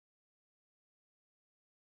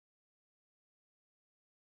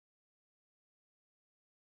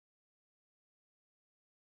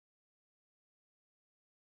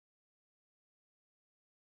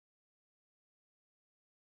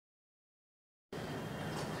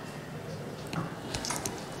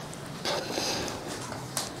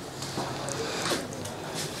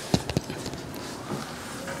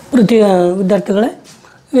ಪ್ರೀತಿಯ ವಿದ್ಯಾರ್ಥಿಗಳೇ,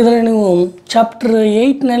 ಇದರಲ್ಲಿ ನೀವು ಚಾಪ್ಟರ್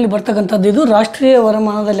 8ನಲ್ಲಿ ಬರ್ತಕ್ಕಂಥದ್ದು ಇದು ರಾಷ್ಟ್ರೀಯ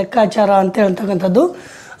ವರಮಾನದ ಲೆಕ್ಕಾಚಾರ ಅಂತ ಹೇಳ್ತಕ್ಕಂಥದ್ದು.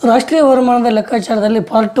 ರಾಷ್ಟ್ರೀಯ ವರಮಾನದ ಲೆಕ್ಕಾಚಾರದಲ್ಲಿ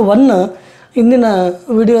ಪಾರ್ಟ್ 1 ಇಂದಿನ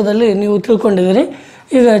ವಿಡಿಯೋದಲ್ಲಿ ನೀವು ತಿಳ್ಕೊಂಡಿದ್ದೀರಿ.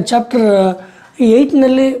 ಈಗ ಚಾಪ್ಟರ್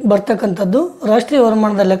 8ನಲ್ಲಿ ಬರ್ತಕ್ಕಂಥದ್ದು ರಾಷ್ಟ್ರೀಯ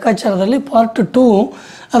ವರಮಾನದ ಲೆಕ್ಕಾಚಾರದಲ್ಲಿ ಪಾರ್ಟ್ 2.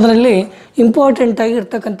 ಅದರಲ್ಲಿ ಇಂಪಾರ್ಟೆಂಟ್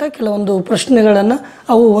ಆಗಿರ್ತಕ್ಕಂಥ ಕೆಲವೊಂದು ಪ್ರಶ್ನೆಗಳನ್ನು,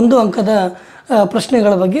 ಅವು 1 ಅಂಕದ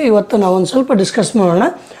ಪ್ರಶ್ನೆಗಳ ಬಗ್ಗೆ ಇವತ್ತು ನಾವು ಒಂದು ಸ್ವಲ್ಪ ಡಿಸ್ಕಸ್ ಮಾಡೋಣ.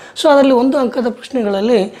 ಸೊ ಅದರಲ್ಲಿ 1 ಅಂಕದ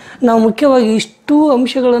ಪ್ರಶ್ನೆಗಳಲ್ಲಿ ನಾವು ಮುಖ್ಯವಾಗಿ ಇಷ್ಟು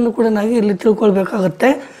ಅಂಶಗಳನ್ನು ಕೂಡ ನಾವು ಇಲ್ಲಿ ತಿಳ್ಕೊಳ್ಬೇಕಾಗತ್ತೆ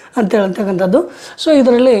ಅಂತ ಹೇಳ್ತಕ್ಕಂಥದ್ದು. ಸೊ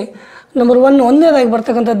ಇದರಲ್ಲಿ ನಂಬರ್ 1 ಒಂದನೇದಾಗಿ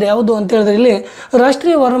ಬರ್ತಕ್ಕಂಥದ್ದು ಯಾವುದು ಅಂತ ಹೇಳಿದ್ರೆ, ಇಲ್ಲಿ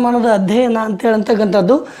ರಾಷ್ಟ್ರೀಯ ವರಮಾನದ ಅಧ್ಯಯನ ಅಂತ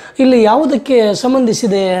ಹೇಳ್ತಕ್ಕಂಥದ್ದು ಇಲ್ಲಿ ಯಾವುದಕ್ಕೆ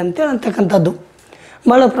ಸಂಬಂಧಿಸಿದೆ ಅಂತ ಹೇಳ್ತಕ್ಕಂಥದ್ದು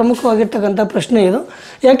ಭಾಳ ಪ್ರಮುಖವಾಗಿರ್ತಕ್ಕಂಥ ಪ್ರಶ್ನೆ ಇದು.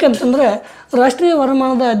 ಯಾಕೆಂತಂದರೆ ರಾಷ್ಟ್ರೀಯ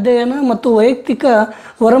ವರಮಾನದ ಅಧ್ಯಯನ ಮತ್ತು ವೈಯಕ್ತಿಕ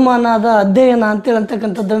ವರಮಾನದ ಅಧ್ಯಯನ ಅಂತ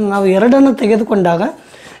ಹೇಳ್ತಕ್ಕಂಥದ್ದನ್ನು ನಾವು ಎರಡನ್ನು ತೆಗೆದುಕೊಂಡಾಗ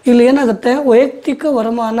ಇಲ್ಲಿ ಏನಾಗುತ್ತೆ, ವೈಯಕ್ತಿಕ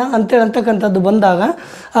ವರಮಾನ ಅಂತ ಹೇಳ್ತಕ್ಕಂಥದ್ದು ಬಂದಾಗ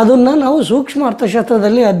ಅದನ್ನು ನಾವು ಸೂಕ್ಷ್ಮ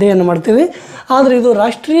ಅರ್ಥಶಾಸ್ತ್ರದಲ್ಲಿ ಅಧ್ಯಯನ ಮಾಡ್ತೀವಿ. ಆದರೆ ಇದು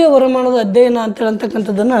ರಾಷ್ಟ್ರೀಯ ವರಮಾನದ ಅಧ್ಯಯನ ಅಂತ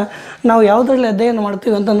ಹೇಳ್ತಕ್ಕಂಥದ್ದನ್ನು ನಾವು ಯಾವುದರಲ್ಲಿ ಅಧ್ಯಯನ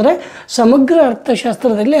ಮಾಡ್ತೀವಿ ಅಂತಂದರೆ ಸಮಗ್ರ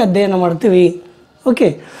ಅರ್ಥಶಾಸ್ತ್ರದಲ್ಲಿ ಅಧ್ಯಯನ ಮಾಡ್ತೀವಿ. ಓಕೆ,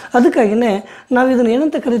 ಅದಕ್ಕಾಗಿಯೇ ನಾವು ಇದನ್ನು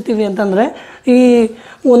ಏನಂತ ಕರಿತೀವಿ ಅಂತಂದರೆ, ಈ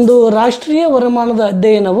ಒಂದು ರಾಷ್ಟ್ರೀಯ ವರಮಾನದ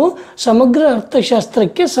ಅಧ್ಯಯನವು ಸಮಗ್ರ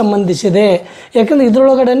ಅರ್ಥಶಾಸ್ತ್ರಕ್ಕೆ ಸಂಬಂಧಿಸಿದೆ. ಯಾಕಂದರೆ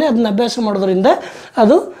ಇದರೊಳಗಡೆ ಅದನ್ನ ಅಭ್ಯಾಸ ಮಾಡೋದ್ರಿಂದ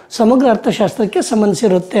ಅದು ಸಮಗ್ರ ಅರ್ಥಶಾಸ್ತ್ರಕ್ಕೆ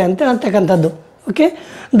ಸಂಬಂಧಿಸಿರುತ್ತೆ ಅಂತ ಹೇಳ್ತಕ್ಕಂಥದ್ದು. Okay,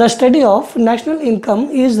 the study of national income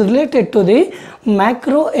is related to the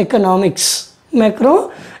macro economics.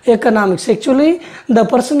 Actually, the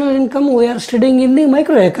personal income we are studying in the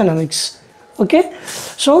microeconomics. Okay,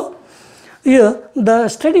 so here the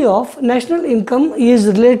study of national income is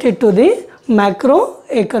related to the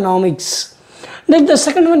macroeconomics. Then the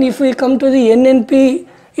second one, if we come to the NNP,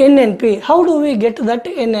 how do we get that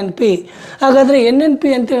NNP? ಹಾಗಾದರೆ NNP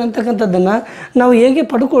ಅಂತ ಹೇಳ್ತಕ್ಕಂಥದ್ದನ್ನು ನಾವು ಹೇಗೆ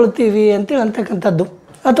ಪಡ್ಕೊಳ್ತೀವಿ ಅಂತ ಹೇಳ್ತಕ್ಕಂಥದ್ದು,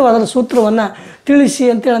 ಅಥವಾ ಅದರ ಸೂತ್ರವನ್ನು ತಿಳಿಸಿ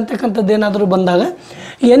ಅಂತ ಹೇಳ್ತಕ್ಕಂಥದ್ದು ಏನಾದರೂ ಬಂದಾಗ,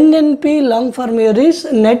 NNP long form here is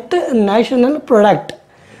net national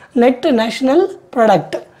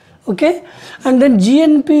product. Okay, and then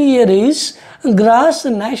GNP here is gross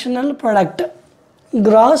national product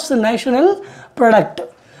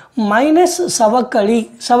minus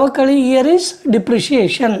savakali here is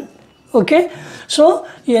depreciation. Okay, so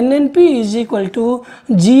NNP is equal to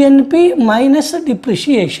GNP minus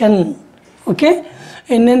depreciation. Okay,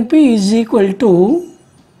 NNP is equal to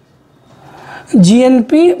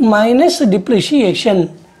GNP minus depreciation.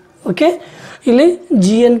 Okay, ಇಲ್ಲಿ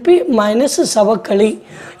GNP minus ಸವಕಳಿ.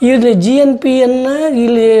 ಇಲ್ಲಿ GNPಯನ್ನು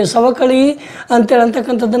ಇಲ್ಲಿ ಸವಕಳಿ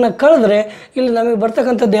ಅಂತೇಳಂತಕ್ಕಂಥದ್ದನ್ನು ಕಳೆದ್ರೆ ಇಲ್ಲಿ ನಮಗೆ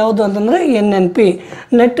ಬರ್ತಕ್ಕಂಥದ್ದು ಯಾವುದು ಅಂತಂದರೆ NNP,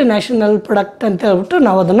 ನೆಟ್ ನ್ಯಾಷನಲ್ ಪ್ರಾಡಕ್ಟ್ ಅಂತ ಹೇಳ್ಬಿಟ್ಟು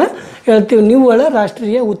ನಾವು ಅದನ್ನು ಹೇಳ್ತೀವಿ, ನಿವ್ವಳ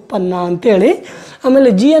ರಾಷ್ಟ್ರೀಯ ಉತ್ಪನ್ನ ಅಂತೇಳಿ.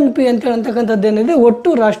 ಆಮೇಲೆ GNP ಅಂತ ಹೇಳ್ತಕ್ಕಂಥದ್ದು ಏನಿದೆ,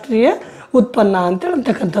 ಒಟ್ಟು ರಾಷ್ಟ್ರೀಯ ಉತ್ಪನ್ನ ಅಂತ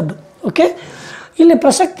ಹೇಳ್ತಕ್ಕಂಥದ್ದು. ಓಕೆ, ಇಲ್ಲಿ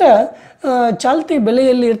ಪ್ರಸಕ್ತ ಚಾಲ್ತಿ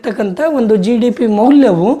ಬೆಲೆಯಲ್ಲಿ ಇರ್ತಕ್ಕಂಥ ಒಂದು GDP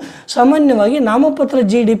ಮೌಲ್ಯವು ಸಾಮಾನ್ಯವಾಗಿ ನಾಮಪತ್ರ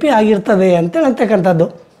GDP ಆಗಿರ್ತದೆ ಅಂತ ಹೇಳ್ತಕ್ಕಂಥದ್ದು.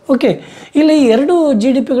 ಓಕೆ, ಇಲ್ಲಿ 2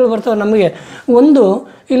 GDPಗಳು ಬರ್ತವೆ ನಮಗೆ. ಒಂದು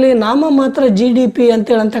ಇಲ್ಲಿ ನಾಮ ಮಾತ್ರ GDP ಅಂತ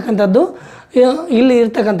ಹೇಳ್ತಕ್ಕಂಥದ್ದು ಇಲ್ಲಿ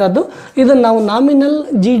ಇರ್ತಕ್ಕಂಥದ್ದು, ಇದನ್ನು ನಾವು ನಾಮಿನಲ್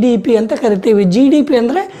GDP ಅಂತ ಕರಿತೀವಿ. GDP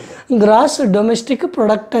ಅಂದರೆ ಗ್ರಾಸ್ ಡೊಮೆಸ್ಟಿಕ್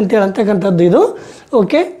ಪ್ರಾಡಕ್ಟ್ ಅಂತ ಹೇಳ್ತಕ್ಕಂಥದ್ದು ಇದು.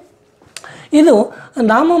 ಓಕೆ, ಇದು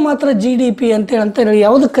ನಾಮ ಮಾತ್ರ GDP ಅಂತ ಹೇಳಿ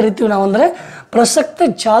ಯಾವುದಕ್ಕೆ ಕರಿತೀವಿ ನಾವು ಅಂದರೆ, ಪ್ರಸಕ್ತ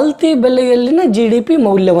ಚಾಲ್ತಿ ಬೆಲೆಯಲ್ಲಿನ GDP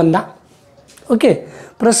ಮೌಲ್ಯವನ್ನು. ಓಕೆ,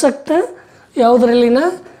 ಪ್ರಸಕ್ತ ಯಾವುದರಲ್ಲಿನ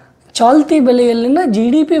ಚಾಲ್ತಿ ಬೆಲೆಯಲ್ಲಿನ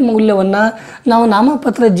GDP ಮೌಲ್ಯವನ್ನು ನಾವು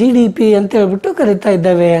ನಾಮಪತ್ರ GDP ಅಂತ ಹೇಳ್ಬಿಟ್ಟು ಕರಿತಾ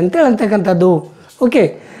ಇದ್ದೇವೆ ಅಂತ ಹೇಳ್ತಕ್ಕಂಥದ್ದು. Okay,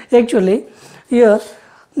 actually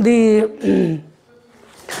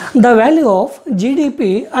the value of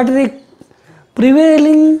GDP at the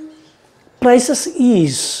prevailing prices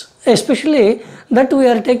is, especially that we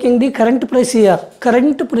are taking the current price here,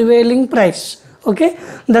 current prevailing price. Okay,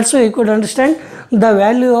 that's why you could understand the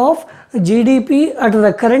value of GDP at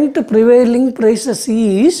the current prevailing prices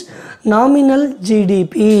is nominal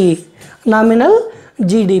GDP.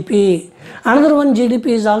 Another one GDP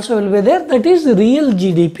is also will be there, that is real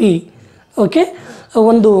GDP. Okay,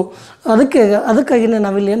 ಒಂದು ಅದಕ್ಕಾಗಿಯೇ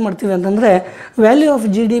ನಾವಿಲ್ಲಿ ಏನು ಮಾಡ್ತೀವಿ ಅಂತಂದರೆ, value of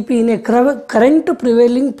GDP in a current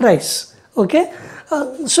prevailing price. Okay,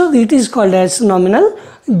 so it is called as nominal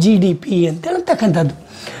GDP ಅಂತ ಹೇಳ್ತಕ್ಕಂಥದ್ದು.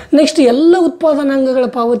 Next, ಎಲ್ಲ ಉತ್ಪಾದನಾಂಗಗಳ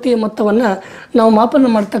ಪಾವತಿಯ ಮೊತ್ತವನ್ನು ನಾವು ಮಾಪನ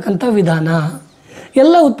ಮಾಡ್ತಕ್ಕಂಥ ವಿಧಾನ.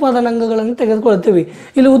 ಎಲ್ಲ ಉತ್ಪಾದನಾಂಗಗಳನ್ನು ತೆಗೆದುಕೊಳ್ತೀವಿ.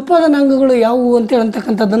 ಇಲ್ಲಿ ಉತ್ಪಾದನಾಂಗಗಳು ಯಾವುವು ಅಂತ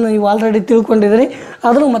ಹೇಳ್ತಕ್ಕಂಥದ್ದನ್ನು ನೀವು ಆಲ್ರೆಡಿ ತಿಳ್ಕೊಂಡಿದ್ದೀರಿ,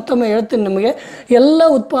 ಆದರೂ ಮತ್ತೊಮ್ಮೆ ಹೇಳ್ತೀನಿ ನಿಮಗೆ. ಎಲ್ಲ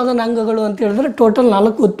ಉತ್ಪಾದನಾಂಗಗಳು ಅಂತ ಹೇಳಿದ್ರೆ ಟೋಟಲ್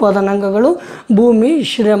 4 ಉತ್ಪಾದನಾಂಗಗಳು: ಭೂಮಿ,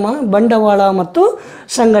 ಶ್ರಮ, ಬಂಡವಾಳ ಮತ್ತು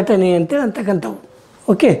ಸಂಘಟನೆ ಅಂತ ಹೇಳ್ತಕ್ಕಂಥವು.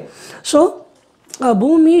 ಓಕೆ, ಸೊ ಆ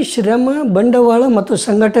ಭೂಮಿ, ಶ್ರಮ, ಬಂಡವಾಳ ಮತ್ತು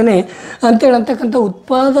ಸಂಘಟನೆ ಅಂತೇಳಂತಕ್ಕಂಥ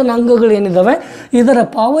ಉತ್ಪಾದನಾಂಗಗಳು ಏನಿದ್ದಾವೆ ಇದರ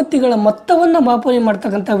ಪಾವತಿಗಳ ಮೊತ್ತವನ್ನು ಮಾಪನೆ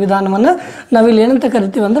ಮಾಡ್ತಕ್ಕಂಥ ವಿಧಾನವನ್ನು ನಾವಿಲ್ಲಿ ಏನಂತ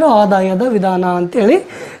ಕರಿತೀವಿ ಅಂದರೆ ಆದಾಯದ ವಿಧಾನ ಅಂತೇಳಿ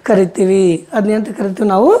ಕರಿತೀವಿ. ಅದನ್ನೇಂತ ಕರಿತೀವಿ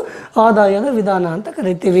ನಾವು ಆದಾಯದ ವಿಧಾನ ಅಂತ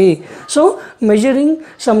ಕರಿತೀವಿ. So measuring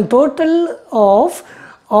some total of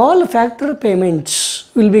all factor payments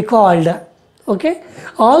will be called. Okay,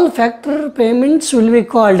 all factor payments will be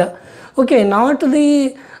called. Okay, not the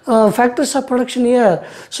factors of production here.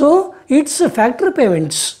 So it's factor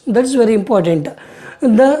payments. That's very important.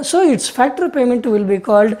 So its factor payment will be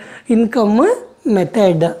called income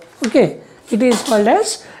method. Okay, it is called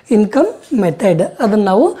as income method. ಅದನ್ನು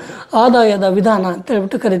ನಾವು ಆದಾಯದ ವಿಧಾನ ಅಂತ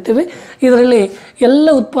ಹೇಳ್ಬಿಟ್ಟು ಕರಿತೀವಿ. ಇದರಲ್ಲಿ ಎಲ್ಲ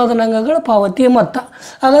ಉತ್ಪಾದನಾಂಗಗಳ ಪಾವತಿಯ ಮೊತ್ತ.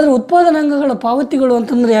 ಹಾಗಾದರೆ ಉತ್ಪಾದನಾಂಗಗಳ ಪಾವತಿಗಳು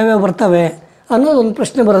ಅಂತಂದರೆ ಯಾವ್ಯಾವ ಬರ್ತವೆ ಅನ್ನೋದು ಒಂದು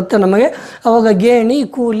ಪ್ರಶ್ನೆ ಬರುತ್ತೆ ನಮಗೆ. ಆವಾಗ ಗೇಣಿ,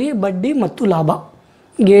 ಕೂಲಿ, ಬಡ್ಡಿ ಮತ್ತು ಲಾಭ.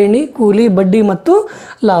 ಗೇಣಿ, ಕೂಲಿ, ಬಡ್ಡಿ ಮತ್ತು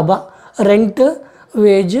ಲಾಭ. Rent,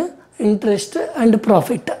 wage, interest and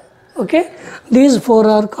profit. Okay, these four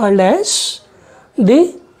are called as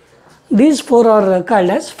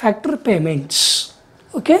factor payments.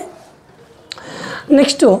 Okay,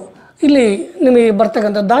 next ಇಲ್ಲಿ ನಿಮಗೆ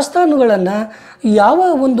ಬರ್ತಕ್ಕಂಥ ದಾಸ್ತಾನುಗಳನ್ನು ಯಾವ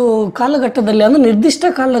ಒಂದು ಕಾಲಘಟ್ಟದಲ್ಲಿ ಅಂದರೆ ನಿರ್ದಿಷ್ಟ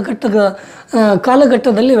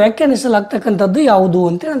ಕಾಲಘಟ್ಟದಲ್ಲಿ ವ್ಯಾಖ್ಯಾನಿಸಲಾಗ್ತಕ್ಕಂಥದ್ದು ಯಾವುದು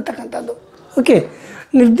ಅಂತ ಅಂತಕ್ಕಂಥದ್ದು. ಓಕೆ,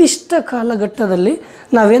 ನಿರ್ದಿಷ್ಟ ಕಾಲಘಟ್ಟದಲ್ಲಿ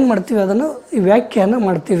ನಾವೇನು ಮಾಡ್ತೀವಿ ಅದನ್ನು ವ್ಯಾಖ್ಯಾನ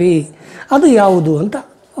ಮಾಡ್ತೀವಿ, ಅದು ಯಾವುದು ಅಂತ.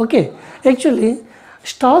 Okay, actually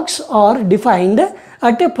stocks R defined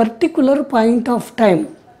at A particular point of time.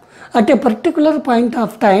 At a particular point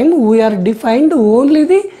of time we are defined only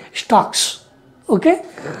the stocks. Okay,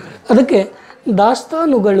 ಅದಕ್ಕೆ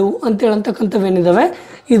ದಾಸ್ತಾನುಗಳು ಅಂತೇಳಂತಕ್ಕಂಥವೇನಿದ್ದಾವೆ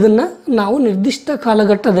ಇದನ್ನು ನಾವು ನಿರ್ದಿಷ್ಟ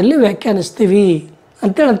ಕಾಲಘಟ್ಟದಲ್ಲಿ ವ್ಯಾಖ್ಯಾನಿಸ್ತೀವಿ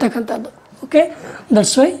ಅಂತೇಳಂತಕ್ಕಂಥದ್ದು. Okay,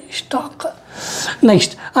 that's why stock.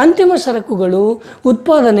 Next, ಅಂತಿಮ ಸರಕುಗಳು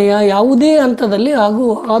ಉತ್ಪಾದನೆಯ ಯಾವುದೇ ಹಂತದಲ್ಲಿ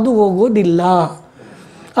ಹಾದು ಹೋಗೋದಿಲ್ಲ.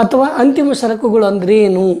 ಅಥವಾ ಅಂತಿಮ ಸರಕುಗಳು ಅಂದರೆ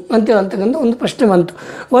ಏನು ಅಂತೇಳಂತಕ್ಕಂಥ ಒಂದು ಪ್ರಶ್ನೆ ಬಂತು.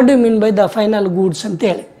 What do you mean by the final goods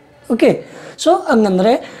ಅಂತೇಳಿ. ಓಕೆ, ಸೊ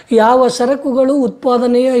ಹಂಗಂದರೆ ಯಾವ ಸರಕುಗಳು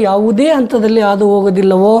ಉತ್ಪಾದನೆಯ ಯಾವುದೇ ಹಂತದಲ್ಲಿ ಹಾದು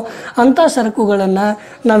ಹೋಗೋದಿಲ್ಲವೋ ಅಂಥ ಸರಕುಗಳನ್ನು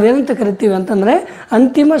ನಾವೇನಂತ ಕರಿತೀವಿ ಅಂತಂದರೆ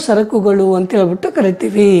ಅಂತಿಮ ಸರಕುಗಳು ಅಂತೇಳ್ಬಿಟ್ಟು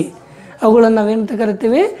ಕರಿತೀವಿ. ಅವುಗಳನ್ನು ನಾವೇನಂತ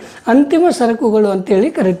ಕರಿತೀವಿ? ಅಂತಿಮ ಸರಕುಗಳು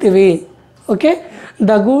ಅಂತೇಳಿ ಕರಿತೀವಿ. Okay,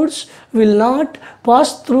 the goods will not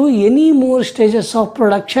pass through any more stages of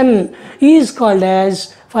production is called as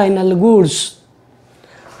final goods.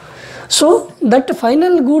 So that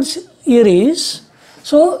final goods here is,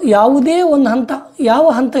 so ಯಾವುದೇ ಒಂದು ಹಂತ, ಯಾವ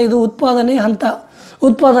ಹಂತ ಇದು? ಉತ್ಪಾದನೆ ಹಂತ.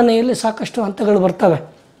 ಉತ್ಪಾದನೆಯಲ್ಲಿ ಸಾಕಷ್ಟು ಹಂತಗಳು ಬರ್ತವೆ.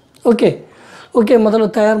 ಓಕೆ, ಮೊದಲು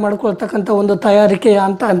ತಯಾರು ಮಾಡ್ಕೊಳ್ತಕ್ಕಂಥ ಒಂದು ತಯಾರಿಕೆಯ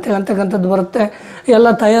ಹಂತ ಅಂತಕ್ಕಂಥದ್ದು ಬರುತ್ತೆ. ಎಲ್ಲ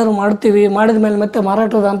ತಯಾರು ಮಾಡ್ತೀವಿ, ಮಾಡಿದ ಮೇಲೆ ಮತ್ತೆ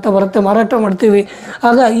ಮಾರಾಟದ ಹಂತ ಬರುತ್ತೆ, ಮಾರಾಟ ಮಾಡ್ತೀವಿ.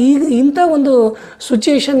 ಆಗ ಈಗ ಇಂಥ ಒಂದು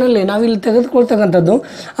ಸಿಚುಯೇಷನ್ನಲ್ಲಿ ನಾವಿಲ್ಲಿ ತೆಗೆದುಕೊಳ್ತಕ್ಕಂಥದ್ದು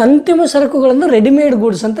ಅಂತಿಮ ಸರಕುಗಳನ್ನು ರೆಡಿಮೇಡ್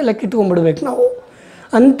ಗೂಡ್ಸ್ ಅಂತ ಲೆಕ್ಕಿಟ್ಕೊಂಡ್ಬಿಡ್ಬೇಕು ನಾವು.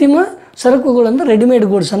 ಅಂತಿಮ ಸರಕುಗಳನ್ನು ರೆಡಿಮೇಡ್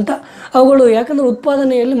ಗೂಡ್ಸ್ ಅಂತ. ಅವುಗಳು ಯಾಕಂದರೆ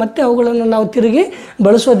ಉತ್ಪಾದನೆಯಲ್ಲಿ ಮತ್ತೆ ಅವುಗಳನ್ನು ನಾವು ತಿರುಗಿ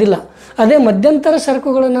ಬಳಸೋದಿಲ್ಲ. ಅದೇ ಮಧ್ಯಂತರ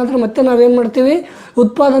ಸರಕುಗಳನ್ನಾದರೂ ಮತ್ತೆ ನಾವೇನು ಮಾಡ್ತೀವಿ?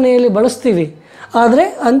 ಉತ್ಪಾದನೆಯಲ್ಲಿ ಬಳಸ್ತೀವಿ. ಆದರೆ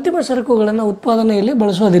ಅಂತಿಮ ಸರಕುಗಳನ್ನು ಉತ್ಪಾದನೆಯಲ್ಲಿ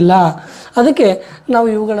ಬಳಸೋದಿಲ್ಲ. ಅದಕ್ಕೆ ನಾವು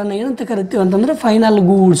ಇವುಗಳನ್ನು ಏನಂತ ಕರಿತೀವಿ ಅಂತಂದರೆ ಫೈನಲ್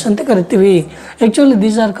ಗೂಡ್ಸ್ ಅಂತ ಕರಿತೀವಿ. Actually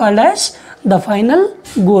these are called as the final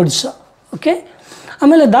goods. Okay,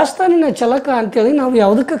 ಆಮೇಲೆ ದಾಸ್ತಾನಿನ ಚಲಕ ಅಂತೇಳಿ ನಾವು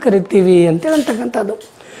ಯಾವುದಕ್ಕೆ ಕರಿತೀವಿ ಅಂತೇಳಿ ಅಂತಕ್ಕಂಥದ್ದು.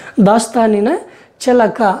 ದಾಸ್ತಾನಿನ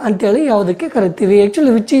ಚಲಕ ಅಂತೇಳಿ ಯಾವುದಕ್ಕೆ ಕರಿತೀವಿ?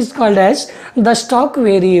 Actually which is called as the stock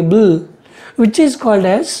variable. Which is called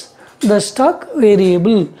as the stock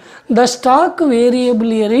variable. The stock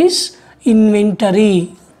variable year is inventory.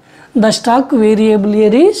 The stock variable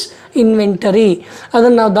year is inventory.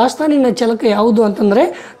 ಅದನ್ನು ನಾವು ದಾಸ್ತಾನಿನ ಚಲಕ ಯಾವುದು ಅಂತಂದರೆ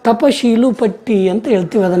ತಪಶೀಲು ಪಟ್ಟಿ ಅಂತ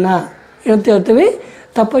ಹೇಳ್ತೀವಿ. ಅದನ್ನು ಏನಂತ ಹೇಳ್ತೀವಿ?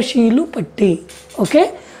 ತಪಶೀಲು ಪಟ್ಟಿ. ಓಕೆ,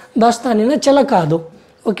 ದಾಸ್ತಾನಿನ ಚಲಕ ಅದು.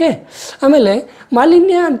 ಓಕೆ, ಆಮೇಲೆ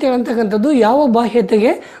ಮಾಲಿನ್ಯ ಅಂತೇಳಂತಕ್ಕಂಥದ್ದು ಯಾವ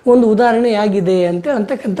ಬಾಹ್ಯತೆಗೆ ಒಂದು ಉದಾಹರಣೆಯಾಗಿದೆ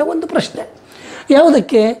ಅಂತಕ್ಕಂಥ ಒಂದು ಪ್ರಶ್ನೆ.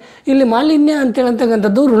 ಯಾವುದಕ್ಕೆ? ಇಲ್ಲಿ ಮಾಲಿನ್ಯ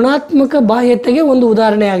ಅಂತೇಳಂತಕ್ಕಂಥದ್ದು ಋಣಾತ್ಮಕ ಬಾಹ್ಯತೆಗೆ ಒಂದು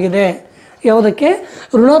ಉದಾಹರಣೆಯಾಗಿದೆ. ಯಾವುದಕ್ಕೆ?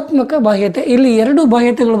 ಋಣಾತ್ಮಕ ಬಾಹ್ಯತೆ. ಇಲ್ಲಿ ಎರಡು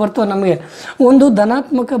ಬಾಹ್ಯತೆಗಳು ಬರ್ತವೆ ನಮಗೆ. ಒಂದು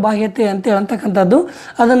ಧನಾತ್ಮಕ ಬಾಹ್ಯತೆ ಅಂತೇಳಂತಕ್ಕಂಥದ್ದು,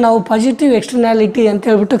 ಅದನ್ನು ನಾವು ಪಾಸಿಟಿವ್ ಎಕ್ಸ್ಟರ್ನಾಲಿಟಿ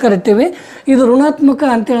ಅಂತೇಳ್ಬಿಟ್ಟು ಕರಿತೀವಿ. ಇದು ಋಣಾತ್ಮಕ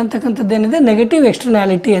ಅಂತೇಳಂತಕ್ಕಂಥದ್ದು ಏನಿದೆ? ನೆಗೆಟಿವ್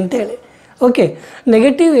ಎಕ್ಸ್ಟರ್ನಾಲಿಟಿ ಅಂತೇಳಿ. Okay,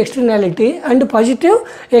 negative ಎಕ್ಸ್ಟರ್ನಾಲಿಟಿ and positive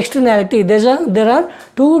ಎಕ್ಸ್ಟರ್ನಾಲಿಟಿ, there are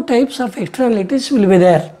two types of externalities will be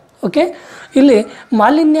there. Okay, ಇಲ್ಲಿ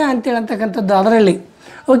ಮಾಲಿನ್ಯ ಅಂತೇಳಂತಕ್ಕಂಥದ್ದು ಅದರಲ್ಲಿ.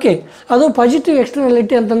 ಓಕೆ, ಅದು ಪಾಸಿಟಿವ್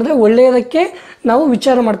ಎಕ್ಸ್ಟರ್ನಾಲಿಟಿ ಅಂತಂದರೆ ಒಳ್ಳೆಯದಕ್ಕೆ ನಾವು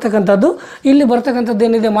ವಿಚಾರ ಮಾಡ್ತಕ್ಕಂಥದ್ದು. ಇಲ್ಲಿ ಬರ್ತಕ್ಕಂಥದ್ದು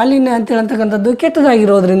ಏನಿದೆ? ಮಾಲಿನ್ಯ ಅಂತೇಳಂತಕ್ಕಂಥದ್ದು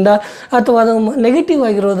ಕೆಟ್ಟದಾಗಿರೋದ್ರಿಂದ ಅಥವಾ ಅದು ನೆಗೆಟಿವ್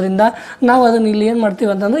ಆಗಿರೋದ್ರಿಂದ ನಾವು ಅದನ್ನು ಇಲ್ಲಿ ಏನು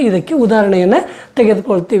ಮಾಡ್ತೀವಿ ಅಂತಂದರೆ ಇದಕ್ಕೆ ಉದಾಹರಣೆಯನ್ನು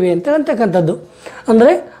ತೆಗೆದುಕೊಳ್ತೀವಿ ಅಂತೇಳಂತಕ್ಕಂಥದ್ದು.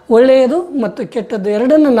 ಅಂದರೆ ಒಳ್ಳೆಯದು ಮತ್ತು ಕೆಟ್ಟದ್ದು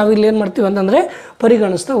ಎರಡನ್ನು ನಾವಿಲ್ಲಿ ಏನು ಮಾಡ್ತೀವಿ ಅಂತಂದರೆ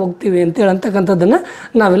ಪರಿಗಣಿಸ್ತಾ ಹೋಗ್ತೀವಿ ಅಂತೇಳಂತಕ್ಕಂಥದ್ದನ್ನು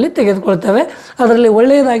ನಾವಿಲ್ಲಿ ತೆಗೆದುಕೊಳ್ತೇವೆ. ಅದರಲ್ಲಿ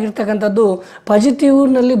ಒಳ್ಳೆಯದಾಗಿರ್ತಕ್ಕಂಥದ್ದು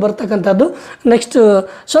ಪಾಸಿಟಿವ್ನಲ್ಲಿ ಬರ್ತಕ್ಕಂಥದ್ದು, ನೆಕ್ಸ್ಟ್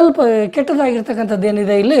ಸ್ವಲ್ಪ ಕೆಟ್ಟದಾಗಿರ್ತಕ್ಕಂಥದ್ದು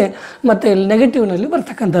ಏನಿದೆ ಇಲ್ಲಿ ಮತ್ತು ಇಲ್ಲಿ ನೆಗೆಟಿವ್ನಲ್ಲಿ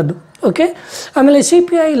ಬರ್ತಕ್ಕಂಥದ್ದು. ಓಕೆ, ಆಮೇಲೆ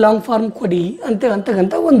CPI ಲಾಂಗ್ ಫಾರ್ಮ್ ಕೊಡಿ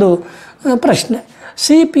ಅಂತೇಳಂತಕ್ಕಂಥ ಒಂದು ಪ್ರಶ್ನೆ.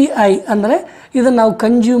 CPI ಅಂದರೆ ಇದನ್ನು ನಾವು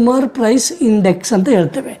ಕನ್ಸ್ಯೂಮರ್ ಪ್ರೈಸ್ ಇಂಡೆಕ್ಸ್ ಅಂತ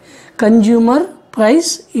ಹೇಳ್ತೇವೆ. ಕನ್ಸ್ಯೂಮರ್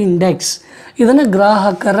ಪ್ರೈಸ್ ಇಂಡೆಕ್ಸ್ ಇದನ್ನು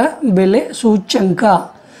ಗ್ರಾಹಕರ ಬೆಲೆ ಸೂಚ್ಯಂಕ,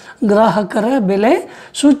 ಗ್ರಾಹಕರ ಬೆಲೆ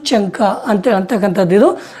ಸೂಚ್ಯಂಕ ಅಂತಕ್ಕಂಥದ್ದು ಇದು.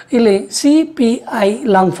 ಇಲ್ಲಿ CPI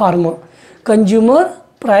long farm consumer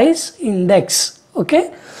price index. Okay,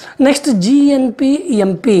 next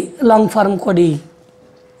GNP long form ಕೊಡಿ.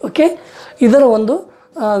 ಓಕೆ, ಇದರ ಒಂದು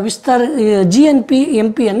GNP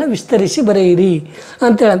ವಿಸ್ತರಿಸಿ ಬರೆಯಿರಿ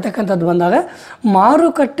ಅಂತೇಳಂತಕ್ಕಂಥದ್ದು ಬಂದಾಗ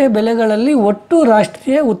ಮಾರುಕಟ್ಟೆ ಬೆಲೆಗಳಲ್ಲಿ ಒಟ್ಟು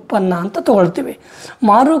ರಾಷ್ಟ್ರೀಯ ಉತ್ಪನ್ನ ಅಂತ ತೊಗೊಳ್ತೀವಿ.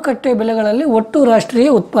 ಮಾರುಕಟ್ಟೆ ಬೆಲೆಗಳಲ್ಲಿ ಒಟ್ಟು ರಾಷ್ಟ್ರೀಯ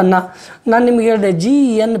ಉತ್ಪನ್ನ ನಾನು ನಿಮಗೆ ಹೇಳಿದೆ.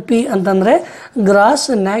 GNP ಅಂತಂದರೆ ಗ್ರಾಸ್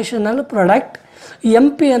ನ್ಯಾಷನಲ್ ಪ್ರಾಡಕ್ಟ್,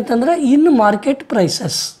 MP ಅಂತಂದರೆ in market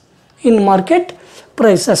prices, in market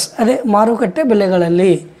prices ಅದೇ ಮಾರುಕಟ್ಟೆ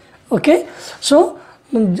ಬೆಲೆಗಳಲ್ಲಿ. Okay, so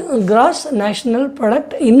gross national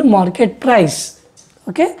product in market price.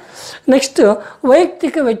 Okay, next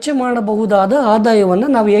ವೈಯಕ್ತಿಕ ವೆಚ್ಚ ಮಾಡಬಹುದಾದ ಆದಾಯವನ್ನು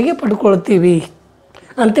ನಾವು ಹೇಗೆ ಪಡ್ಕೊಳ್ತೀವಿ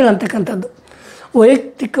ಅಂತೇಳಂತಕ್ಕಂಥದ್ದು.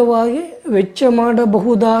 ವೈಯಕ್ತಿಕವಾಗಿ ವೆಚ್ಚ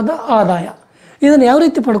ಮಾಡಬಹುದಾದ ಆದಾಯ ಇದನ್ನು ಯಾವ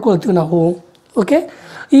ರೀತಿ ಪಡ್ಕೊಳ್ತೀವಿ ನಾವು? ಓಕೆ,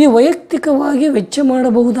 ಈ ವೈಯಕ್ತಿಕವಾಗಿ ವೆಚ್ಚ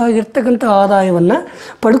ಮಾಡಬಹುದಾಗಿರ್ತಕ್ಕಂಥ ಆದಾಯವನ್ನು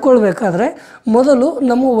ಪಡ್ಕೊಳ್ಬೇಕಾದ್ರೆ ಮೊದಲು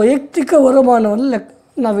ನಮ್ಮ ವೈಯಕ್ತಿಕ ವರಮಾನವನ್ನು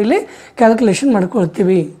ನಾವಿಲ್ಲಿ ಕ್ಯಾಲ್ಕುಲೇಷನ್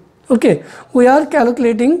ಮಾಡ್ಕೊಳ್ತೀವಿ. Okay, we are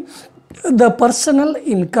calculating the personal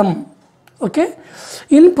income. Okay,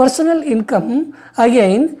 in personal income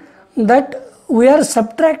again that we are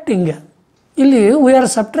subtracting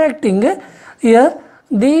here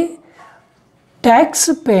the tax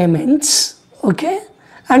payments, okay,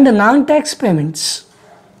 and non-tax payments.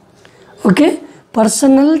 Okay,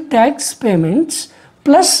 personal tax payments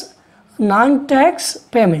plus non-tax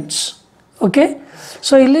payments. Okay,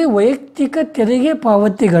 so ಇಲ್ಲಿ ವೈಯಕ್ತಿಕ ತೆರಿಗೆ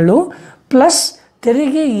ಪಾವತಿಗಳು plus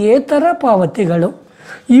ತೆರಿಗೆಯೇತರ ಪಾವತಿಗಳು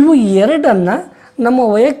ಇವು ಎರಡನ್ನು ನಮ್ಮ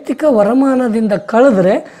ವೈಯಕ್ತಿಕ ವರಮಾನದಿಂದ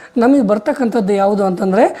ಕಳೆದ್ರೆ ನಮಗೆ ಬರ್ತಕ್ಕಂಥದ್ದು ಯಾವುದು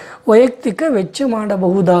ಅಂತಂದರೆ ವೈಯಕ್ತಿಕ ವೆಚ್ಚ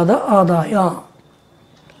ಮಾಡಬಹುದಾದ ಆದಾಯ.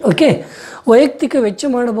 ಓಕೆ, ವೈಯಕ್ತಿಕ ವೆಚ್ಚ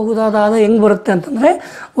ಮಾಡಬಹುದಾದ ಆದಾಯ ಹೆಂಗೆ ಬರುತ್ತೆ ಅಂತಂದರೆ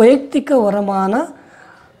ವೈಯಕ್ತಿಕ ವರಮಾನ,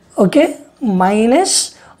 ಓಕೆ, ಮೈನಸ್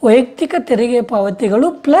ವೈಯಕ್ತಿಕ ತೆರಿಗೆ ಪಾವತಿಗಳು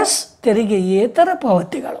ಪ್ಲಸ್ ತೆರಿಗೆಯೇತರ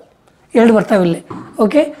ಪಾವತಿಗಳು ಎರಡು ಬರ್ತಾವೆ ಇಲ್ಲಿ.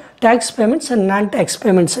 Okay, tax payments and non tax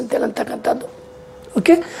payments ಅಂತೇಳಂತಕ್ಕಂಥದ್ದು.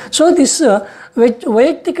 Okay, so this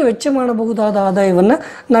ವೈಯಕ್ತಿಕ ವೆಚ್ಚ ಮಾಡಬಹುದಾದ ಆದಾಯವನ್ನು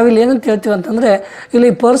ನಾವಿಲ್ಲಿ ಏನಂತ ಹೇಳ್ತೀವಿ ಅಂತಂದರೆ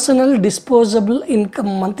ಇಲ್ಲಿ ಪರ್ಸನಲ್ ಡಿಸ್ಪೋಸಬಲ್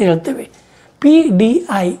ಇನ್ಕಮ್ ಅಂತ ಹೇಳ್ತೀವಿ.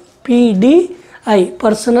 PDI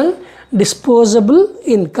ಪರ್ಸನಲ್ ಡಿಸ್ಪೋಸಬಲ್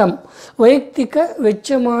ಇನ್ಕಮ್, ವೈಯಕ್ತಿಕ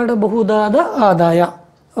ವೆಚ್ಚ ಮಾಡಬಹುದಾದ ಆದಾಯ.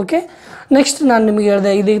 ಓಕೆ, ನೆಕ್ಸ್ಟ್ ನಾನು ನಿಮಗೆ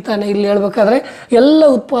ಹೇಳಿದೆ ಇದೀಗ ತಾನೇ ಇಲ್ಲಿ ಹೇಳ್ಬೇಕಾದ್ರೆ ಎಲ್ಲ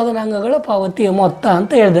ಉತ್ಪಾದನಾಂಗಗಳ ಪಾವತಿಯ ಮೊತ್ತ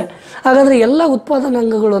ಅಂತ ಹೇಳಿದೆ. ಹಾಗಾದರೆ ಎಲ್ಲ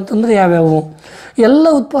ಉತ್ಪಾದನಾಂಗಗಳು ಅಂತಂದರೆ ಯಾವ್ಯಾವು? ಎಲ್ಲ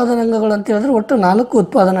ಉತ್ಪಾದನಾಂಗಗಳು ಅಂತ ಹೇಳಿದ್ರೆ ಒಟ್ಟು 4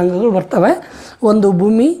 ಉತ್ಪಾದನಾಂಗಗಳು ಬರ್ತವೆ. ಒಂದು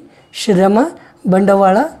ಭೂಮಿ, ಶ್ರಮ,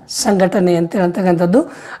 ಬಂಡವಾಳ, ಸಂಘಟನೆ ಅಂತಕ್ಕಂಥದ್ದು,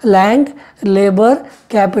 land, labour,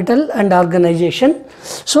 capital and organisation.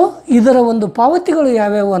 So ಇದರ ಒಂದು ಪಾವತಿಗಳು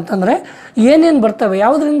ಯಾವ್ಯಾವು ಅಂತಂದರೆ ಏನೇನು ಬರ್ತವೆ,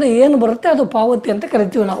 ಯಾವುದರಿಂದ ಏನು ಬರುತ್ತೆ ಅದು ಪಾವತಿ ಅಂತ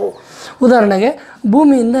ಕರಿತೀವಿ ನಾವು. ಉದಾಹರಣೆಗೆ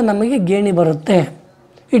ಭೂಮಿಯಿಂದ ನಮಗೆ ಗೇಣಿ ಬರುತ್ತೆ,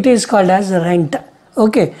 it is called as rent.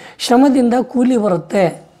 Okay, ಶ್ರಮದಿಂದ ಕೂಲಿ ಬರುತ್ತೆ,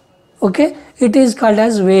 okay, it is called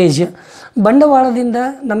as wage. ಬಂಡವಾಳದಿಂದ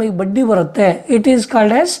ನಮಗೆ ಬಡ್ಡಿ ಬರುತ್ತೆ, it is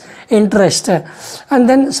called as interest. And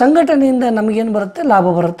then ಸಂಘಟನೆಯಿಂದ ನಮಗೇನು ಬರುತ್ತೆ, ಲಾಭ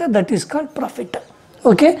ಬರುತ್ತೆ, that is called profit.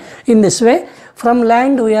 Okay, in this way from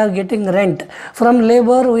land we are getting rent, from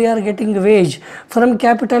labor we are getting wage, from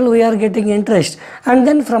capital we are getting interest, and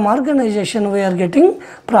then from organization we are getting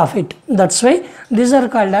profit. That's why these are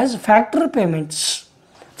called as factor payments.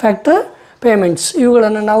 Factor payments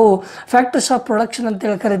ಇವುಗಳನ್ನು ನಾವು factors of production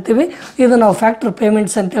ಅಂತೇಳಿ ಕರಿತೀವಿ. ಇದು ನಾವು factor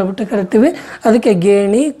payments ಅಂತ ಹೇಳ್ಬಿಟ್ಟು ಕರಿತೀವಿ. ಅದಕ್ಕೆ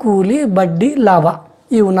ಗೇಣಿ, ಕೂಲಿ, ಬಡ್ಡಿ, ಲಾಭ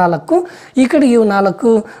ಇವು 4. ಈ ಕಡೆ ಇವು 4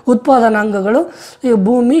 ಉತ್ಪಾದನಾಂಗಗಳು, ಇವು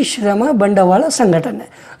ಭೂಮಿ, ಶ್ರಮ, ಬಂಡವಾಳ, ಸಂಘಟನೆ.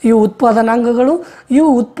 ಇವು ಉತ್ಪಾದನಾಂಗಗಳು, ಇವು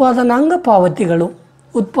ಉತ್ಪಾದನಾಂಗ ಪಾವತಿಗಳು,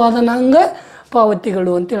 ಉತ್ಪಾದನಾಂಗ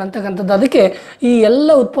ಪಾವತಿಗಳು ಅಂತೇಳಂತಕ್ಕಂಥದ್ದು. ಅದಕ್ಕೆ ಈ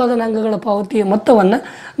ಎಲ್ಲ ಉತ್ಪಾದನಾಂಗಗಳ ಪಾವತಿಯ ಮೊತ್ತವನ್ನು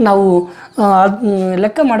ನಾವು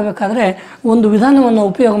ಲೆಕ್ಕ ಮಾಡಬೇಕಾದ್ರೆ ಒಂದು ವಿಧಾನವನ್ನು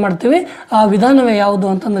ಉಪಯೋಗ ಮಾಡ್ತೀವಿ. ಆ ವಿಧಾನವೇ ಯಾವುದು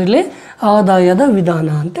ಅಂತಂದರೆ ಇಲ್ಲಿ ಆದಾಯದ ವಿಧಾನ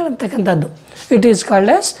ಅಂತೇಳಂತಕ್ಕಂಥದ್ದು. It is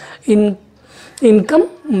called as income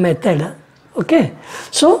method. Okay,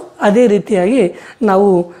 so ಅದೇ ರೀತಿಯಾಗಿ ನಾವು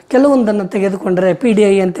ಕೆಲವೊಂದನ್ನು ತೆಗೆದುಕೊಂಡರೆ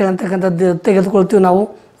PDI ಅಂತೇಳಂತಕ್ಕಂಥದ್ದು ತೆಗೆದುಕೊಳ್ತೀವಿ ನಾವು.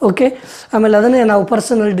 ಓಕೆ. ಆಮೇಲೆ ಅದನ್ನೇ ನಾವು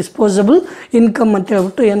ಪರ್ಸನಲ್ ಡಿಸ್ಪೋಸಬಲ್ ಇನ್ಕಮ್ ಅಂತ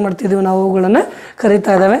ಹೇಳ್ಬಿಟ್ಟು ಏನು ಮಾಡ್ತಿದ್ದೀವಿ ನಾವು ಅವುಗಳನ್ನು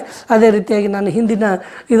ಕರೀತಾ ಇದ್ದಾವೆ. ಅದೇ ರೀತಿಯಾಗಿ ನಾನು ಹಿಂದಿನ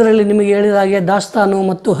ಇದರಲ್ಲಿ ನಿಮಗೆ ಹೇಳಿದ ಹಾಗೆ ದಾಸ್ತಾನು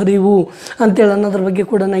ಮತ್ತು ಹರಿವು ಅಂತೇಳಿ ಅನ್ನೋದ್ರ ಬಗ್ಗೆ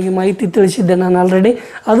ಕೂಡ ನನಗೆ ಮಾಹಿತಿ ತಿಳಿಸಿದ್ದೆ ನಾನು ಆಲ್ರೆಡಿ.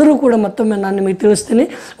 ಆದರೂ ಕೂಡ ಮತ್ತೊಮ್ಮೆ ನಾನು ನಿಮಗೆ ತಿಳಿಸ್ತೀನಿ.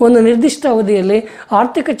 ಒಂದು ನಿರ್ದಿಷ್ಟ ಅವಧಿಯಲ್ಲಿ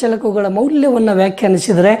ಆರ್ಥಿಕ ಚಳಕುಗಳ ಮೌಲ್ಯವನ್ನು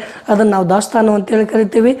ವ್ಯಾಖ್ಯಾನಿಸಿದರೆ ಅದನ್ನು ನಾವು ದಾಸ್ತಾನು ಅಂತೇಳಿ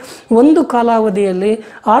ಕರಿತೀವಿ. ಒಂದು ಕಾಲಾವಧಿಯಲ್ಲಿ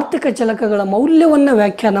ಆರ್ಥಿಕ ಚಳಕಗಳ ಮೌಲ್ಯವನ್ನು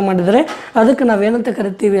ವ್ಯಾಖ್ಯಾನ ಮಾಡಿದರೆ ಅದಕ್ಕೆ ನಾವೇನಂತ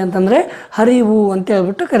ಕರಿತೀವಿ ಅಂತಂದರೆ ಹರಿವು ಅಂತ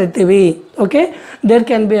ಹೇಳ್ಬಿಟ್ಟು ಕರಿತೀವಿ. Okay. There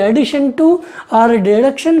can be addition to R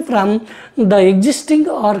deduction from the existing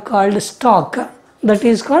are called stock. That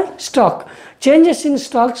is called stock. Changes in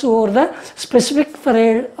stocks over the specific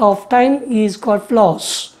period of time is called flaws.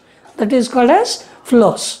 That is called as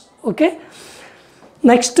flaws. Okay.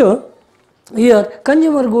 Next year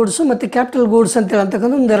consumer goods ಮತ್ತು capital goods ಅಂತೇಳಿ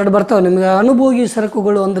ಅಂತಕ್ಕಂಥ ಒಂದೆರಡು ಬರ್ತಾವೆ ನಿಮಗೆ. ಅನುಭೋಗಿ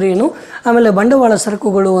ಸರಕುಗಳು ಅಂದ್ರೆ ಏನು, ಆಮೇಲೆ ಬಂಡವಾಳ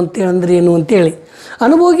ಸರಕುಗಳು ಅಂತೇಳಿ ಅಂದ್ರೆ ಏನು ಅಂತೇಳಿ.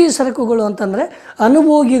 ಅನುಭೋಗಿ ಸರಕುಗಳು ಅಂತಂದರೆ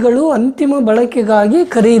ಅನುಭೋಗಿಗಳು ಅಂತಿಮ ಬಳಕೆಗಾಗಿ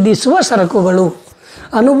ಖರೀದಿಸುವ ಸರಕುಗಳು.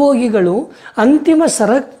 ಅನುಭೋಗಿಗಳು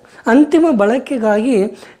ಅಂತಿಮ ಬಳಕೆಗಾಗಿ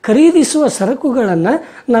ಖರೀದಿಸುವ ಸರಕುಗಳನ್ನು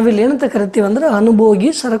ನಾವಿಲ್ಲಿ ಏನಂತ ಕರಿತೀವಿ ಅಂದರೆ ಅನುಭೋಗಿ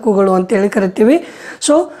ಸರಕುಗಳು ಅಂತೇಳಿ ಕರಿತೀವಿ.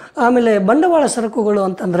 ಸೊ ಆಮೇಲೆ ಬಂಡವಾಳ ಸರಕುಗಳು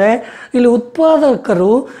ಅಂತಂದರೆ ಇಲ್ಲಿ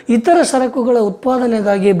ಉತ್ಪಾದಕರು ಇತರ ಸರಕುಗಳ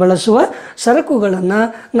ಉತ್ಪಾದನೆಗಾಗಿ ಬಳಸುವ ಸರಕುಗಳನ್ನು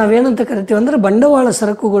ನಾವೇನಂತ ಕರಿತೀವಿ ಅಂದರೆ ಬಂಡವಾಳ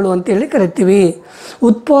ಸರಕುಗಳು ಅಂತೇಳಿ ಕರಿತೀವಿ.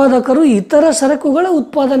 ಉತ್ಪಾದಕರು ಇತರ ಸರಕುಗಳ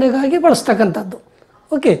ಉತ್ಪಾದನೆಗಾಗಿ ಬಳಸ್ತಕ್ಕಂಥದ್ದು.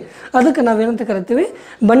 ಓಕೆ. ಅದಕ್ಕೆ ನಾವೇನಂತ ಕರಿತೀವಿ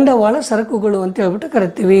ಬಂಡವಾಳ ಸರಕುಗಳು ಅಂತ ಹೇಳ್ಬಿಟ್ಟು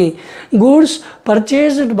ಕರಿತೀವಿ. Goods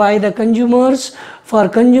purchased by the consumers for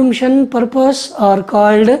consumption purpose are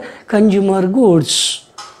called consumer goods.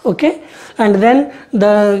 Okay. And then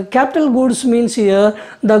the capital goods means here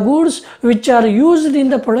the goods which are used in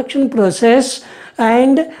the production process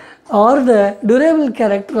and or the durable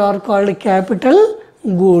character are called capital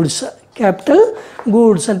goods. Capital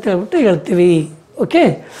goods ಅಂತ ಹೇಳ್ಬಿಟ್ಟು ಹೇಳ್ತೀವಿ. Okay.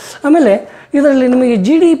 ಆಮೇಲೆ ಇದರಲ್ಲಿ ನಿಮಗೆ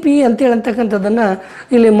GDP ಅಂತೇಳಂತಕ್ಕಂಥದ್ದನ್ನು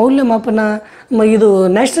ಇಲ್ಲಿ ಮೌಲ್ಯಮಾಪನ ಇದು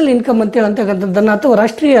national income ಅಂತೇಳಂತಕ್ಕಂಥದ್ದನ್ನು ಅಥವಾ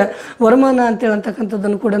ರಾಷ್ಟ್ರೀಯ ವರಮಾನ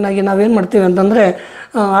ಅಂತೇಳಂತಕ್ಕಂಥದ್ದನ್ನು ಕೂಡ ನಾವೇನು ಮಾಡ್ತೀವಿ ಅಂತಂದರೆ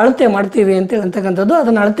ಅಳತೆ ಮಾಡ್ತೀವಿ ಅಂತೇಳಂತಕ್ಕಂಥದ್ದು.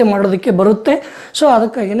 ಅದನ್ನು ಅಳತೆ ಮಾಡೋದಕ್ಕೆ ಬರುತ್ತೆ. ಸೊ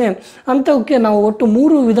ಅದಕ್ಕಾಗಿಯೇ ಅಂಥವಕ್ಕೆ ನಾವು ಒಟ್ಟು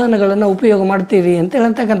 3 ವಿಧಾನಗಳನ್ನು ಉಪಯೋಗ ಮಾಡ್ತೀವಿ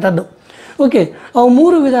ಅಂತೇಳಂತಕ್ಕಂಥದ್ದು. ಓಕೆ. ಅವು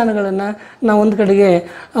 3 ವಿಧಾನಗಳನ್ನು ನಾವು ಒಂದು ಕಡೆಗೆ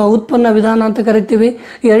ಉತ್ಪನ್ನ ವಿಧಾನ ಅಂತ ಕರಿತೀವಿ,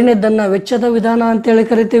 ಎರಡನೇದನ್ನು ವೆಚ್ಚದ ವಿಧಾನ ಅಂತೇಳಿ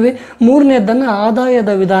ಕರಿತೀವಿ, ಮೂರನೇದನ್ನು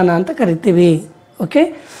ಆದಾಯದ ವಿಧಾನ ಅಂತ ಕರಿತೀವಿ. Okay.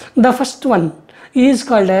 The first one is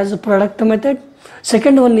called as product method,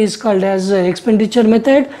 second one is called as expenditure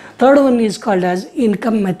method, third one is called as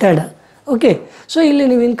income method. Okay. So ಇಲ್ಲಿ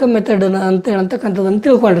ನೀವು ಇನ್ಕಮ್ ಮೆಥಡ್ ಅಂತೇಳಂತಕ್ಕಂಥದ್ದನ್ನು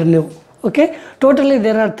ತಿಳ್ಕೊಂಡ್ರಿ ನೀವು. Okay. Totally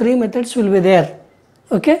there are 3 methods will be there.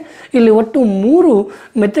 Okay. ಇಲ್ಲಿ ಒಟ್ಟು 3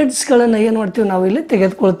 ಮೆಥಡ್ಸ್ಗಳನ್ನು ಏನು ಮಾಡ್ತೀವಿ ನಾವು ಇಲ್ಲಿ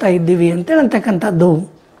ತೆಗೆದುಕೊಳ್ತಾ ಇದ್ದೀವಿ ಅಂತೇಳಂತಕ್ಕಂಥದ್ದು.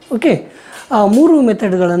 ಓಕೆ. ಆ 3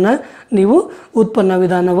 ಮೆಥಡ್ಗಳನ್ನು ನೀವು ಉತ್ಪನ್ನ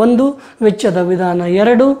ವಿಧಾನ 1, ವೆಚ್ಚದ ವಿಧಾನ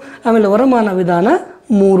 2, ಆಮೇಲೆ ವರಮಾನ ವಿಧಾನ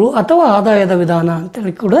 3 ಅಥವಾ ಆದಾಯದ ವಿಧಾನ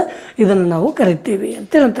ಅಂತೇಳಿ ಕೂಡ ಇದನ್ನು ನಾವು ಕರಿತೀವಿ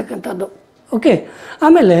ಅಂತೇಳಂತಕ್ಕಂಥದ್ದು. ಓಕೆ.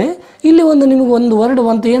 ಆಮೇಲೆ ಇಲ್ಲಿ ನಿಮಗೆ ಒಂದು ವರ್ಡ್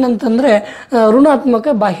ಬಂತು ಏನಂತಂದರೆ ಋಣಾತ್ಮಕ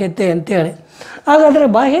ಬಾಹ್ಯತೆ ಅಂತೇಳಿ. ಹಾಗಾದರೆ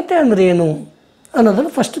ಬಾಹ್ಯತೆ ಅಂದರೆ ಏನು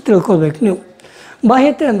ಅನ್ನೋದನ್ನು ಫಸ್ಟ್ ತಿಳ್ಕೊಳ್ಬೇಕು ನೀವು.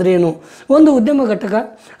 ಬಾಹ್ಯತೆ ಅಂದರೆ ಏನು? ಒಂದು ಉದ್ಯಮ ಘಟಕ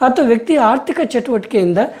ಅಥವಾ ವ್ಯಕ್ತಿಯ ಆರ್ಥಿಕ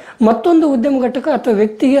ಚಟುವಟಿಕೆಯಿಂದ ಮತ್ತೊಂದು ಉದ್ಯಮ ಘಟಕ ಅಥವಾ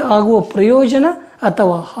ವ್ಯಕ್ತಿಗೆ ಆಗುವ ಪ್ರಯೋಜನ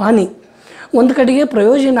ಅಥವಾ ಹಾನಿ. ಒಂದು ಕಡೆಗೆ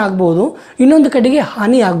ಪ್ರಯೋಜನ ಆಗ್ಬೋದು, ಇನ್ನೊಂದು ಕಡೆಗೆ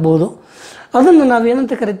ಹಾನಿ ಆಗ್ಬೋದು. ಅದನ್ನು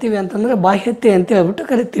ನಾವೇನಂತ ಕರಿತೀವಿ ಅಂತಂದರೆ ಬಾಹ್ಯತೆ ಅಂತ ಹೇಳ್ಬಿಟ್ಟು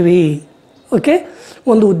ಕರಿತೀವಿ. ಓಕೆ.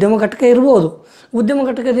 ಒಂದು ಉದ್ಯಮ ಘಟಕ ಇರ್ಬೋದು, ಉದ್ಯಮ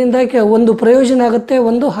ಘಟಕದಿಂದ ಒಂದು ಪ್ರಯೋಜನ ಆಗುತ್ತೆ,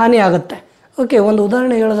 ಒಂದು ಹಾನಿ ಆಗುತ್ತೆ. ಓಕೆ. ಒಂದು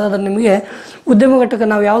ಉದಾಹರಣೆ ಹೇಳೋದಾದ್ರೆ ನಿಮಗೆ ಉದ್ಯಮ ಘಟಕ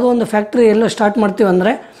ನಾವು ಯಾವುದೋ ಒಂದು ಫ್ಯಾಕ್ಟ್ರಿ ಎಲ್ಲೋ ಸ್ಟಾರ್ಟ್ ಮಾಡ್ತೀವಿ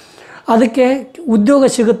ಅಂದರೆ ಅದಕ್ಕೆ ಉದ್ಯೋಗ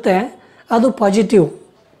ಸಿಗುತ್ತೆ, ಅದು ಪಾಸಿಟಿವ್.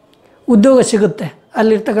 ಉದ್ಯೋಗ ಸಿಗುತ್ತೆ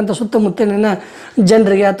ಅಲ್ಲಿರ್ತಕ್ಕಂಥ ಸುತ್ತಮುತ್ತಲಿನ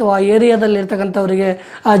ಜನರಿಗೆ ಅಥವಾ ಆ ಏರಿಯಾದಲ್ಲಿರ್ತಕ್ಕಂಥವ್ರಿಗೆ,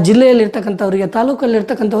 ಆ ಜಿಲ್ಲೆಯಲ್ಲಿರ್ತಕ್ಕಂಥವ್ರಿಗೆ,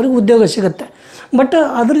 ತಾಲೂಕಲ್ಲಿರ್ತಕ್ಕಂಥವ್ರಿಗೆ ಉದ್ಯೋಗ ಸಿಗುತ್ತೆ. ಬಟ್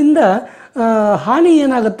ಅದರಿಂದ ಹಾನಿ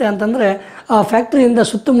ಏನಾಗುತ್ತೆ ಅಂತಂದರೆ ಆ ಫ್ಯಾಕ್ಟ್ರಿಯಿಂದ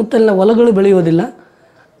ಸುತ್ತಮುತ್ತಲಿನ ಹೊಲಗಳು ಬೆಳೆಯೋದಿಲ್ಲ.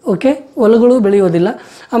 ಓಕೆ. ಹೊಲಗಳು ಬೆಳೆಯೋದಿಲ್ಲ.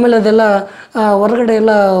 ಆಮೇಲೆ ಅದೆಲ್ಲ ಹೊರಗಡೆ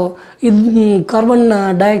ಎಲ್ಲ ಕಾರ್ಬನ್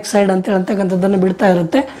ಡೈಆಕ್ಸೈಡ್ ಅಂತೇಳಂತಕ್ಕಂಥದ್ದನ್ನು ಬಿಡ್ತಾ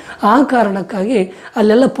ಇರುತ್ತೆ. ಆ ಕಾರಣಕ್ಕಾಗಿ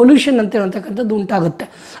ಅಲ್ಲೆಲ್ಲ ಪೊಲ್ಯೂಷನ್ ಅಂತೇಳಂತಕ್ಕಂಥದ್ದು ಉಂಟಾಗುತ್ತೆ.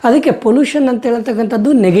 ಅದಕ್ಕೆ pollution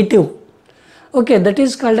ಅಂತೇಳಂತಕ್ಕಂಥದ್ದು negative. Okay. That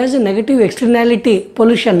is called as A negative ಎಕ್ಸ್ಟರ್ನ್ಯಾಲಿಟಿ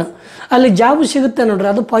pollution. ಅಲ್ಲಿ ಜಾಬ್ ಸಿಗುತ್ತೆ ನೋಡ್ರಿ,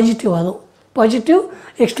 ಅದು ಪಾಸಿಟಿವ್. ಅದು ಪಾಸಿಟಿವ್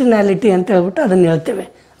ಎಕ್ಸ್ಟರ್ನ್ಯಾಲಿಟಿ ಅಂತ ಹೇಳ್ಬಿಟ್ಟು ಅದನ್ನು ಹೇಳ್ತೇವೆ.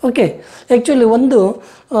 ಓಕೆ. ಆ್ಯಕ್ಚುಲಿ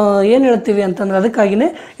ಏನು ಹೇಳ್ತೀವಿ ಅಂತಂದರೆ ಅದಕ್ಕಾಗಿಯೇ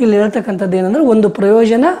ಇಲ್ಲಿ ಹೇಳ್ತಕ್ಕಂಥದ್ದು ಏನಂದರೆ ಒಂದು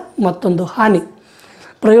ಪ್ರಯೋಜನ ಮತ್ತೊಂದು ಹಾನಿ.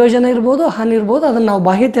 ಪ್ರಯೋಜನ ಇರ್ಬೋದು, ಹಾನಿ ಇರ್ಬೋದು, ಅದನ್ನು ನಾವು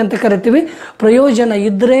ಬಾಹ್ಯತೆ ಅಂತ ಕರಿತೀವಿ. ಪ್ರಯೋಜನ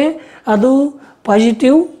ಇದ್ದರೆ ಅದು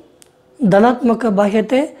ಪಾಸಿಟಿವ್ ಧನಾತ್ಮಕ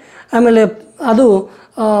ಬಾಹ್ಯತೆ. ಆಮೇಲೆ ಅದು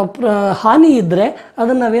ಹಾನಿ ಇದ್ದರೆ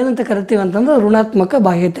ಅದನ್ನು ನಾವೇನಂತ ಕರಿತೀವಿ ಅಂತಂದ್ರೆ ಋಣಾತ್ಮಕ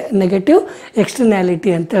ಬಾಹ್ಯತೆ, ನೆಗೆಟಿವ್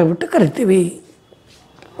ಎಕ್ಸ್ಟರ್ನ್ಯಾಲಿಟಿ ಅಂತ ಹೇಳ್ಬಿಟ್ಟು ಕರಿತೀವಿ.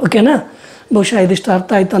 ಓಕೆನಾ. ಬಹುಶಃ ಇದಿಷ್ಟು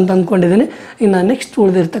ಅರ್ಥ ಆಯಿತು ಅಂತ ಅಂದ್ಕೊಂಡಿದ್ದೀನಿ. ಇನ್ನು ನೆಕ್ಸ್ಟ್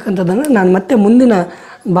ಉಳಿದಿರ್ತಕ್ಕಂಥದ್ದನ್ನು ನಾನು ಮತ್ತೆ ಮುಂದಿನ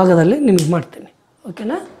ಭಾಗದಲ್ಲಿ ನಿಮಗೆ ಮಾಡ್ತೀನಿ.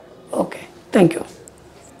 ಓಕೆನಾ? Okay, thank you.